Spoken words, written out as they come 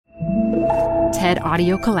TED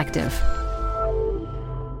Audio Collective.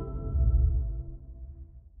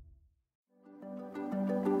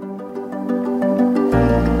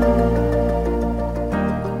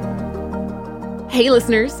 Hey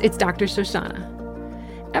listeners, it's Dr. Shoshana.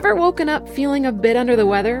 Ever woken up feeling a bit under the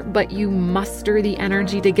weather, but you muster the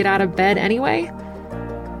energy to get out of bed anyway?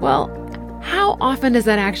 Well, how often does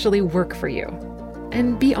that actually work for you?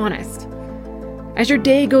 And be honest. As your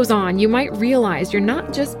day goes on, you might realize you're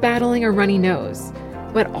not just battling a runny nose,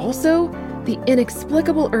 but also the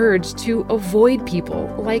inexplicable urge to avoid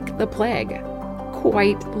people like the plague,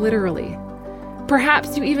 quite literally.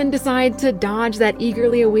 Perhaps you even decide to dodge that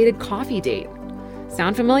eagerly awaited coffee date.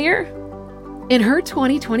 Sound familiar? In her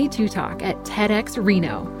 2022 talk at TEDx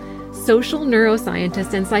Reno, social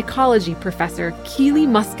neuroscientist and psychology professor Keely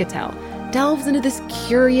Muscatell delves into this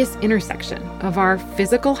curious intersection of our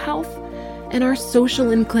physical health and our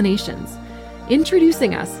social inclinations,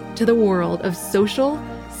 introducing us to the world of social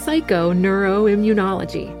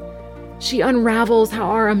psychoneuroimmunology. She unravels how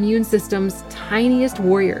our immune system's tiniest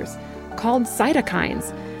warriors, called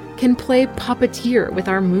cytokines, can play puppeteer with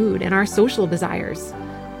our mood and our social desires.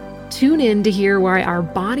 Tune in to hear why our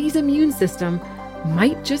body's immune system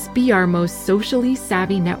might just be our most socially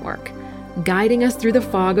savvy network, guiding us through the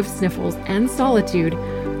fog of sniffles and solitude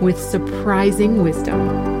with surprising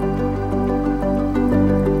wisdom.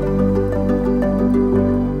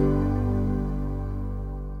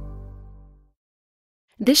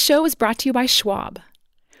 This show is brought to you by Schwab.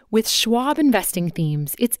 With Schwab investing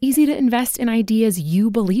themes, it's easy to invest in ideas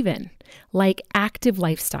you believe in, like active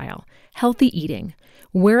lifestyle, healthy eating,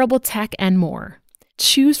 wearable tech, and more.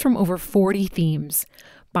 Choose from over 40 themes.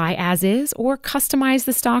 Buy as is or customize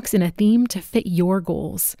the stocks in a theme to fit your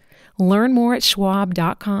goals. Learn more at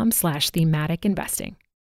schwab.com/thematic investing.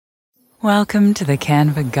 Welcome to the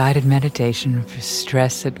Canva guided meditation for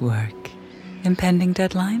stress at work. Impending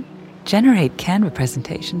deadline? Generate Canva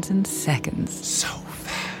presentations in seconds. So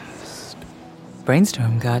fast.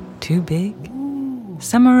 Brainstorm got too big?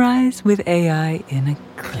 Summarize with AI in a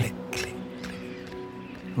click.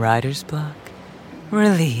 Writer's block?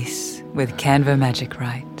 Release with Canva Magic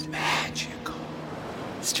Write. Magical.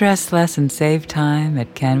 Stress less and save time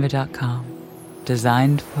at canva.com.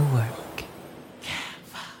 Designed for work.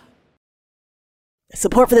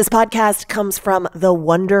 Support for this podcast comes from The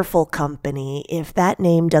Wonderful Company. If that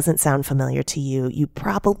name doesn't sound familiar to you, you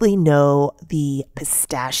probably know the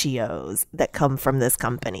pistachios that come from this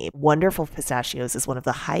company. Wonderful Pistachios is one of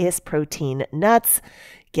the highest protein nuts.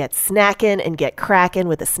 Get snacking and get cracking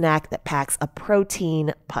with a snack that packs a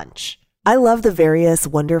protein punch. I love the various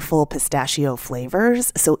wonderful pistachio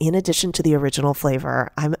flavors. So in addition to the original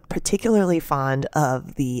flavor, I'm particularly fond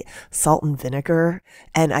of the salt and vinegar,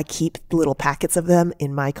 and I keep little packets of them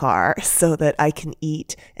in my car so that I can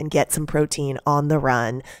eat and get some protein on the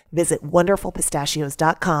run. Visit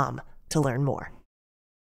wonderfulpistachios.com to learn more.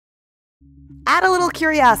 Add a little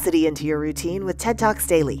curiosity into your routine with TED Talks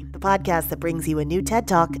Daily, the podcast that brings you a new TED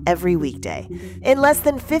Talk every weekday. In less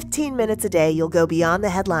than 15 minutes a day, you'll go beyond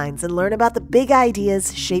the headlines and learn about the big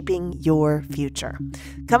ideas shaping your future.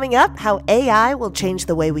 Coming up, how AI will change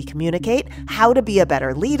the way we communicate, how to be a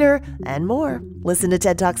better leader, and more. Listen to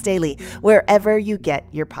TED Talks Daily wherever you get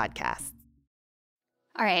your podcasts.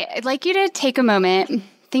 All right, I'd like you to take a moment,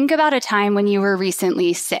 think about a time when you were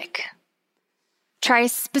recently sick. Try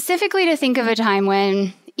specifically to think of a time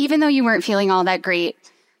when, even though you weren't feeling all that great,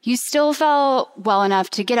 you still felt well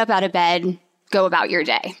enough to get up out of bed, go about your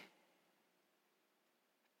day.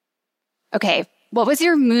 Okay, what was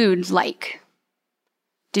your mood like?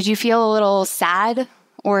 Did you feel a little sad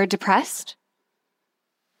or depressed?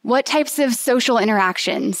 What types of social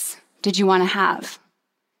interactions did you want to have?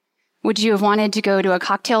 Would you have wanted to go to a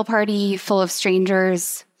cocktail party full of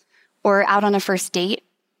strangers or out on a first date?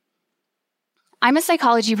 I'm a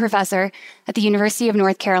psychology professor at the University of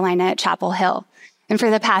North Carolina at Chapel Hill. And for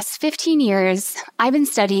the past 15 years, I've been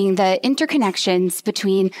studying the interconnections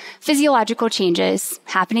between physiological changes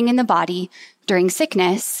happening in the body during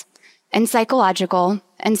sickness and psychological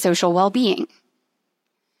and social well-being.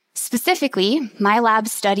 Specifically, my lab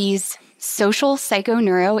studies social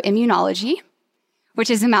psychoneuroimmunology, which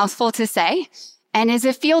is a mouthful to say, and is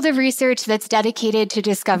a field of research that's dedicated to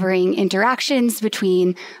discovering interactions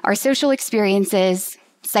between our social experiences,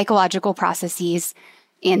 psychological processes,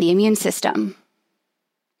 and the immune system.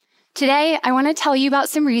 Today, I want to tell you about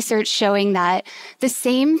some research showing that the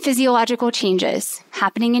same physiological changes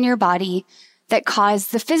happening in your body that cause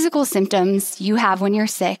the physical symptoms you have when you're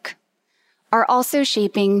sick are also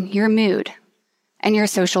shaping your mood and your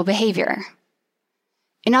social behavior.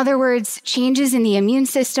 In other words, changes in the immune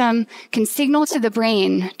system can signal to the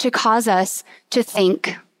brain to cause us to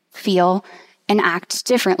think, feel, and act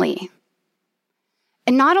differently.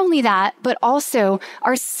 And not only that, but also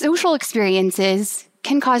our social experiences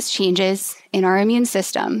can cause changes in our immune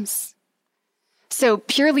systems. So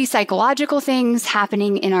purely psychological things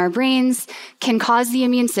happening in our brains can cause the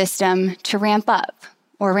immune system to ramp up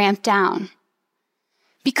or ramp down.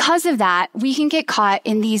 Because of that, we can get caught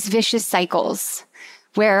in these vicious cycles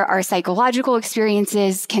where our psychological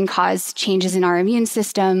experiences can cause changes in our immune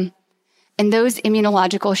system, and those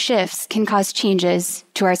immunological shifts can cause changes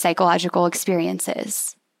to our psychological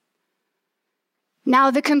experiences.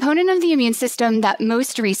 Now, the component of the immune system that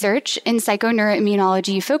most research in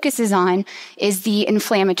psychoneuroimmunology focuses on is the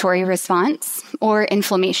inflammatory response, or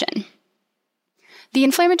inflammation. The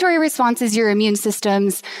inflammatory response is your immune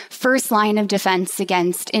system's first line of defense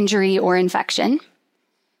against injury or infection.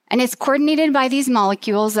 And it's coordinated by these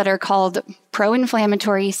molecules that are called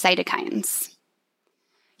pro-inflammatory cytokines.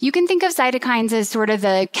 You can think of cytokines as sort of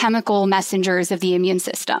the chemical messengers of the immune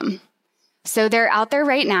system. So they're out there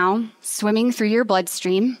right now, swimming through your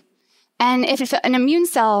bloodstream. And if an immune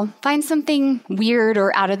cell finds something weird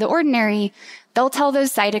or out of the ordinary, they'll tell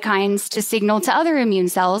those cytokines to signal to other immune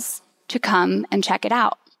cells to come and check it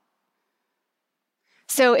out.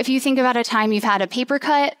 So if you think about a time you've had a paper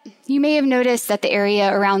cut, you may have noticed that the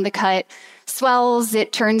area around the cut swells,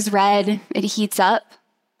 it turns red, it heats up.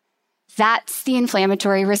 That's the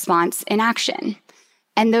inflammatory response in action.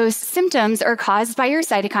 And those symptoms are caused by your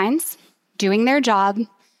cytokines doing their job,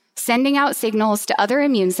 sending out signals to other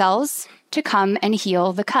immune cells to come and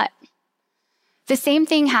heal the cut. The same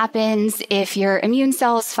thing happens if your immune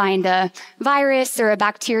cells find a virus or a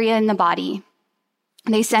bacteria in the body.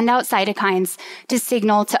 They send out cytokines to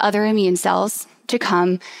signal to other immune cells to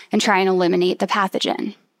come and try and eliminate the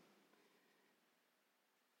pathogen.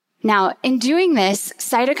 Now, in doing this,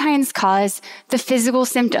 cytokines cause the physical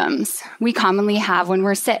symptoms we commonly have when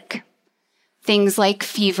we're sick. Things like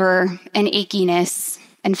fever and achiness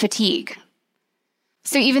and fatigue.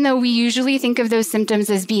 So even though we usually think of those symptoms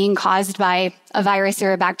as being caused by a virus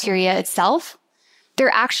or a bacteria itself,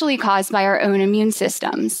 they're actually caused by our own immune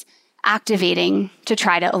systems activating to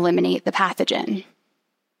try to eliminate the pathogen.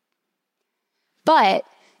 But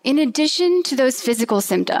in addition to those physical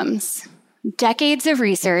symptoms, decades of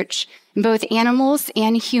research in both animals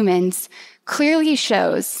and humans clearly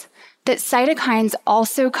shows that cytokines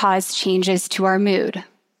also cause changes to our mood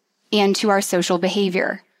and to our social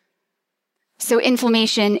behavior. So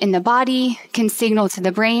inflammation in the body can signal to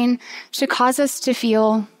the brain to cause us to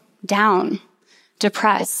feel down,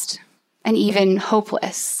 depressed, and even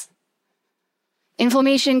hopeless.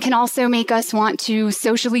 Inflammation can also make us want to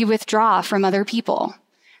socially withdraw from other people,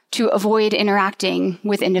 to avoid interacting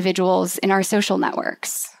with individuals in our social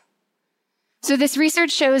networks. So this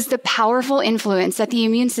research shows the powerful influence that the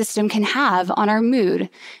immune system can have on our mood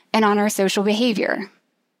and on our social behavior.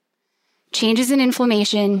 Changes in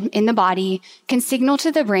inflammation in the body can signal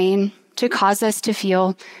to the brain to cause us to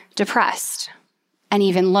feel depressed and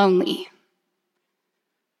even lonely.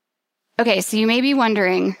 Okay, so you may be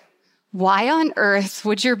wondering, why on earth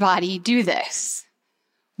would your body do this?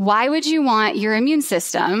 Why would you want your immune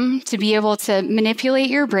system to be able to manipulate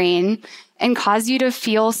your brain and cause you to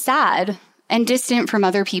feel sad and distant from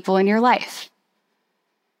other people in your life?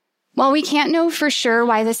 While we can't know for sure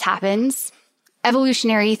why this happens,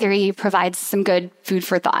 evolutionary theory provides some good food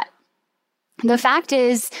for thought. The fact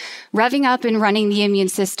is, revving up and running the immune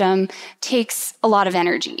system takes a lot of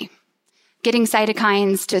energy. Getting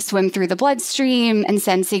cytokines to swim through the bloodstream and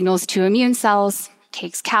send signals to immune cells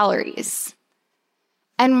takes calories.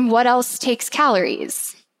 And what else takes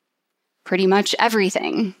calories? Pretty much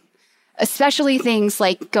everything, especially things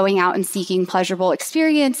like going out and seeking pleasurable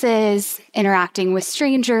experiences, interacting with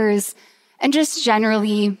strangers, and just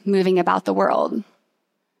generally moving about the world.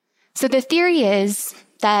 So the theory is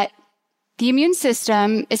that the immune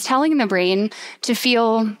system is telling the brain to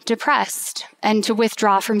feel depressed and to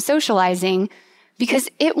withdraw from socializing because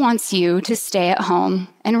it wants you to stay at home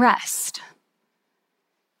and rest.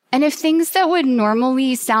 And if things that would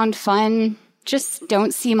normally sound fun just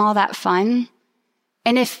don't seem all that fun,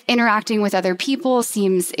 and if interacting with other people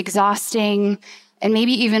seems exhausting and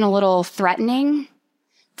maybe even a little threatening,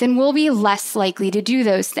 then we'll be less likely to do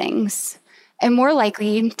those things and more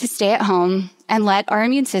likely to stay at home and let our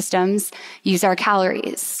immune systems use our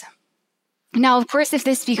calories. Now, of course, if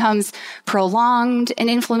this becomes prolonged and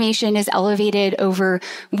inflammation is elevated over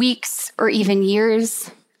weeks or even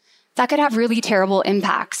years, that could have really terrible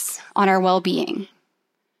impacts on our well-being.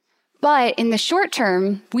 But in the short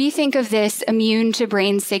term, we think of this immune to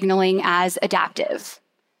brain signaling as adaptive.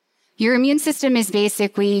 Your immune system is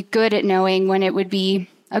basically good at knowing when it would be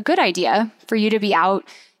a good idea for you to be out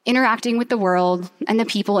interacting with the world and the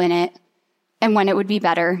people in it, and when it would be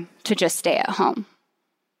better to just stay at home.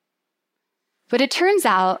 But it turns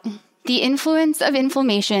out the influence of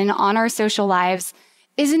inflammation on our social lives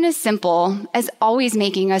isn't as simple as always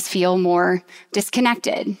making us feel more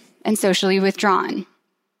disconnected and socially withdrawn.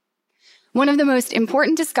 One of the most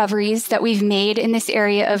important discoveries that we've made in this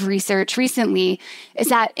area of research recently is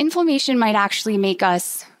that inflammation might actually make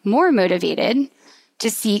us more motivated to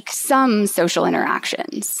seek some social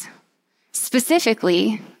interactions,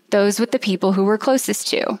 specifically those with the people who we're closest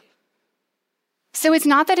to. So it's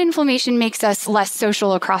not that inflammation makes us less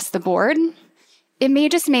social across the board. It may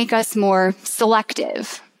just make us more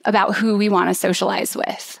selective about who we want to socialize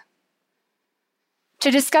with. To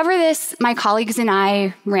discover this, my colleagues and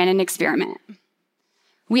I ran an experiment.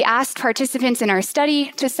 We asked participants in our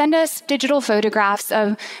study to send us digital photographs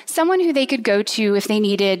of someone who they could go to if they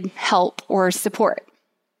needed help or support.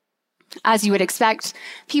 As you would expect,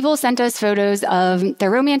 people sent us photos of their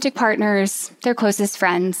romantic partners, their closest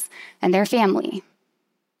friends, and their family.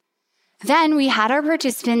 Then we had our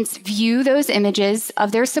participants view those images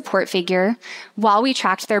of their support figure while we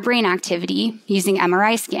tracked their brain activity using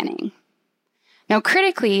MRI scanning. Now,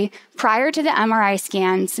 critically, prior to the MRI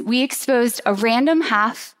scans, we exposed a random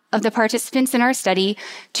half of the participants in our study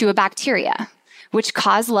to a bacteria, which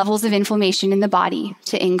caused levels of inflammation in the body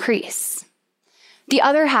to increase. The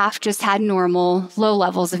other half just had normal, low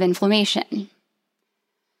levels of inflammation.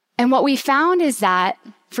 And what we found is that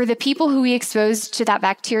for the people who we exposed to that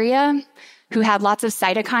bacteria, who had lots of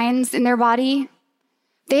cytokines in their body,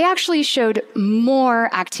 they actually showed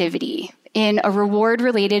more activity in a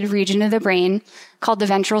reward-related region of the brain called the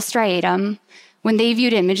ventral striatum when they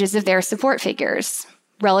viewed images of their support figures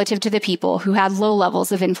relative to the people who had low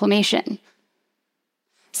levels of inflammation.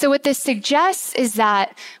 So what this suggests is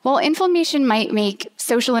that while inflammation might make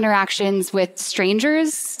social interactions with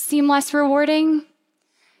strangers seem less rewarding,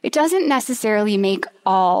 it doesn't necessarily make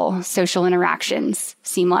all social interactions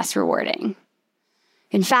seem less rewarding.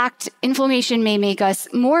 In fact, inflammation may make us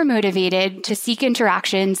more motivated to seek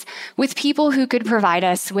interactions with people who could provide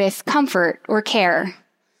us with comfort or care,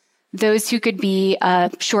 those who could be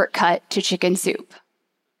a shortcut to chicken soup.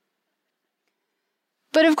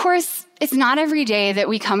 But of course, it's not every day that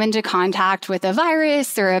we come into contact with a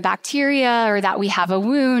virus or a bacteria or that we have a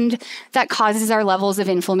wound that causes our levels of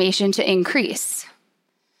inflammation to increase.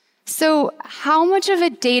 So how much of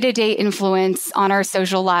a day-to-day influence on our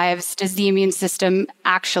social lives does the immune system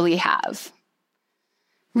actually have?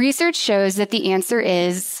 Research shows that the answer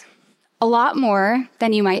is a lot more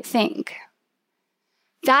than you might think.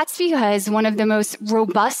 That's because one of the most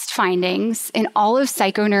robust findings in all of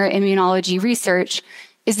psychoneuroimmunology research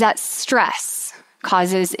is that stress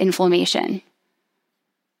causes inflammation.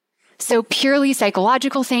 So purely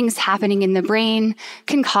psychological things happening in the brain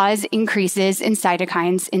can cause increases in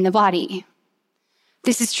cytokines in the body.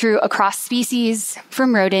 This is true across species,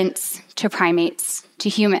 from rodents to primates to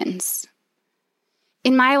humans.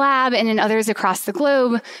 In my lab and in others across the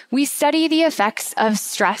globe, we study the effects of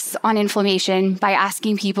stress on inflammation by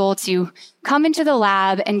asking people to come into the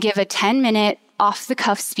lab and give a 10-minute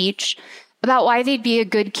off-the-cuff speech about why they'd be a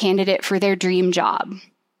good candidate for their dream job.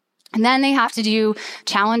 And then they have to do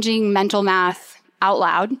challenging mental math out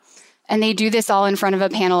loud, and they do this all in front of a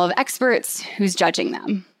panel of experts who's judging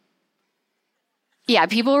them. Yeah,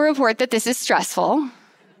 people report that this is stressful.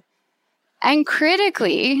 And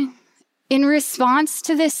critically, in response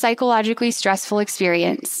to this psychologically stressful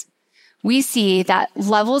experience, we see that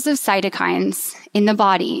levels of cytokines in the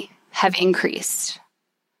body have increased.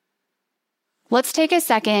 Let's take a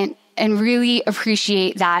second and really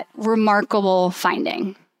appreciate that remarkable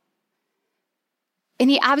finding. In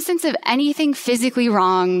the absence of anything physically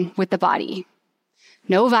wrong with the body,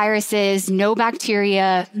 no viruses, no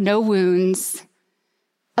bacteria, no wounds,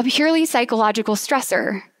 a purely psychological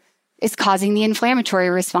stressor is causing the inflammatory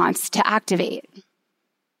response to activate.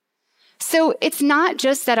 So it's not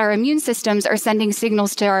just that our immune systems are sending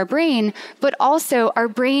signals to our brain, but also our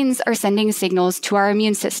brains are sending signals to our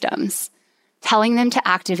immune systems, telling them to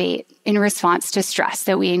activate in response to stress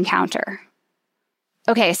that we encounter.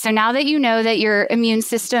 Okay, so now that you know that your immune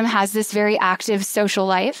system has this very active social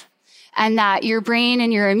life, and that your brain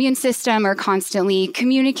and your immune system are constantly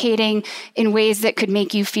communicating in ways that could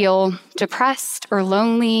make you feel depressed or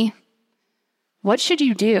lonely, what should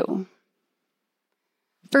you do?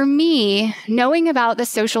 For me, knowing about the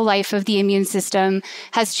social life of the immune system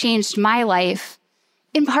has changed my life,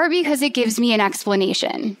 in part because it gives me an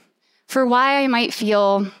explanation for why I might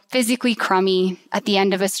feel physically crummy at the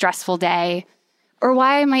end of a stressful day, or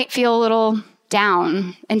why I might feel a little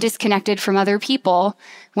down and disconnected from other people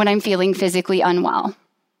when I'm feeling physically unwell.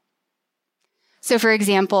 So, for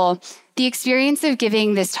example, the experience of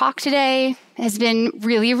giving this talk today has been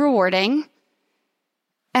really rewarding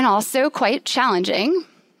and also quite challenging.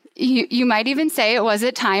 You might even say it was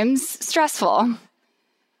at times stressful.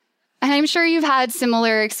 And I'm sure you've had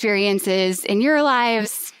similar experiences in your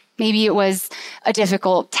lives. Maybe it was a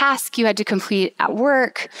difficult task you had to complete at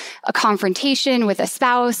work, a confrontation with a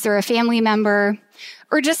spouse or a family member,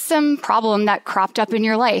 or just some problem that cropped up in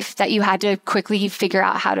your life that you had to quickly figure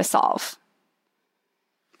out how to solve.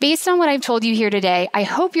 Based on what I've told you here today, I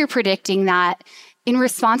hope you're predicting that in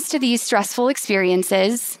response to these stressful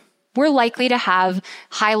experiences, we're likely to have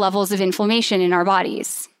high levels of inflammation in our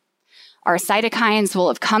bodies. Our cytokines will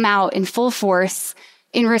have come out in full force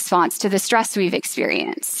in response to the stress we've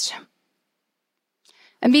experienced.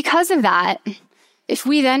 And because of that, if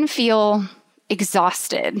we then feel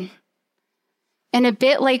exhausted and a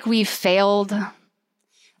bit like we've failed,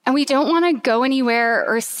 and we don't want to go anywhere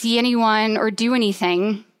or see anyone or do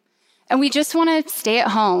anything, and we just want to stay at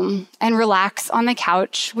home and relax on the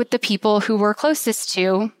couch with the people who we're closest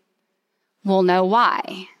to, we'll know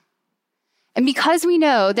why. And because we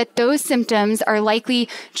know that those symptoms are likely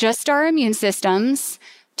just our immune systems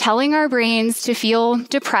telling our brains to feel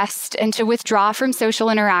depressed and to withdraw from social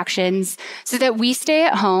interactions so that we stay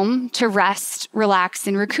at home to rest, relax,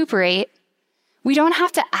 and recuperate, we don't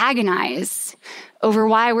have to agonize over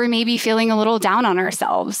why we're maybe feeling a little down on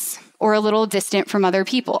ourselves or a little distant from other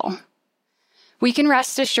people. We can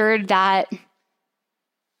rest assured that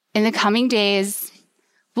in the coming days,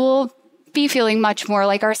 we'll be feeling much more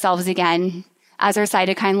like ourselves again as our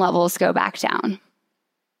cytokine levels go back down.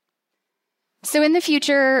 So in the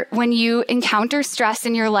future, when you encounter stress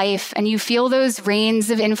in your life and you feel those reins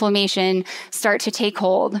of inflammation start to take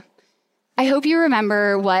hold, I hope you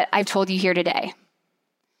remember what I've told you here today.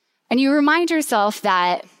 And you remind yourself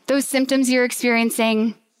that those symptoms you're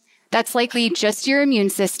experiencing, that's likely just your immune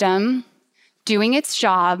system doing its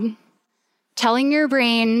job, telling your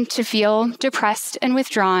brain to feel depressed and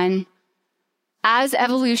withdrawn, as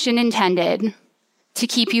evolution intended, to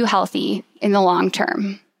keep you healthy in the long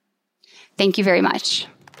term. Thank you very much.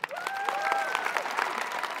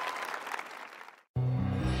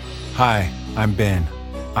 Hi, I'm Ben.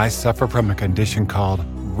 I suffer from a condition called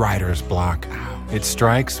writer's block. It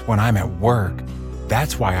strikes when I'm at work.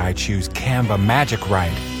 That's why I choose Canva Magic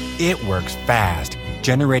Write. It works fast,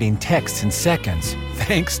 generating text in seconds,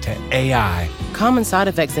 thanks to AI. Common side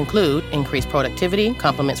effects include increased productivity,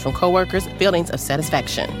 compliments from coworkers, feelings of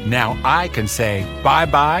satisfaction. Now I can say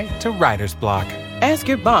bye-bye to writer's block. Ask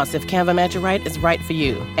your boss if Canva Magic Write is right for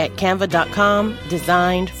you at canva.com,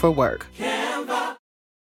 designed for work.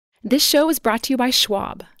 This show is brought to you by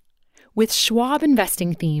Schwab. With Schwab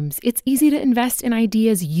investing themes, it's easy to invest in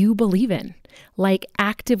ideas you believe in, like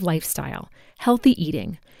active lifestyle, healthy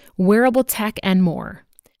eating, wearable tech, and more.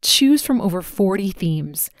 Choose from over 40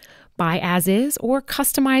 themes. Buy as is or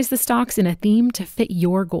customize the stocks in a theme to fit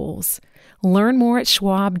your goals. Learn more at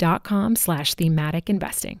schwab.com/thematic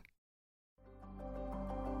investing.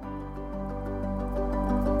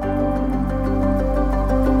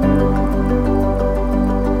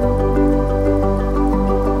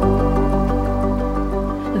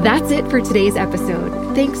 That's it for today's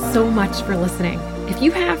episode. Thanks so much for listening. If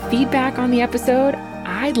you have feedback on the episode,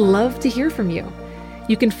 I'd love to hear from you.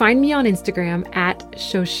 You can find me on Instagram at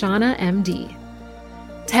ShoshannaMD.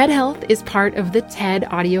 TED Health is part of the TED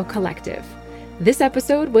Audio Collective. This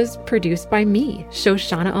episode was produced by me,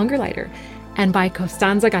 Shoshana Ungerleider, and by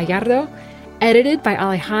Costanza Gallardo, edited by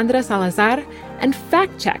Alejandra Salazar, and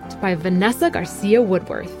fact-checked by Vanessa Garcia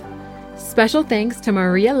Woodworth. Special thanks to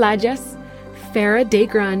Maria Lajas, Farah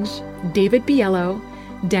DeGrunge, David Biello,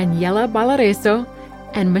 Daniela Balareso,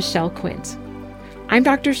 and Michelle Quint. I'm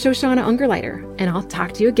Dr. Shoshana Ungerleider, and I'll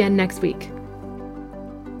talk to you again next week.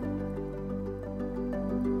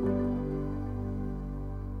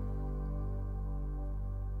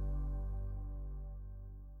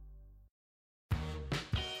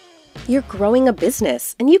 You're growing a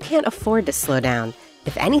business, and you can't afford to slow down.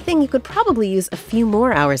 If anything, you could probably use a few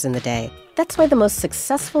more hours in the day. That's why the most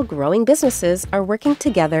successful growing businesses are working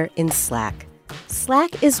together in Slack.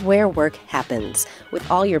 Slack is where work happens, with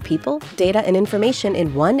all your people, data, and information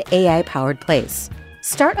in one AI-powered place.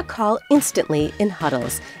 Start a call instantly in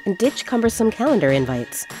huddles and ditch cumbersome calendar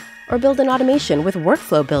invites. Or build an automation with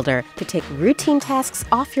Workflow Builder to take routine tasks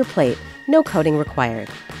off your plate, no coding required.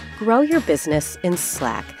 Grow your business in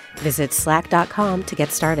Slack. Visit slack.com to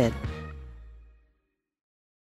get started.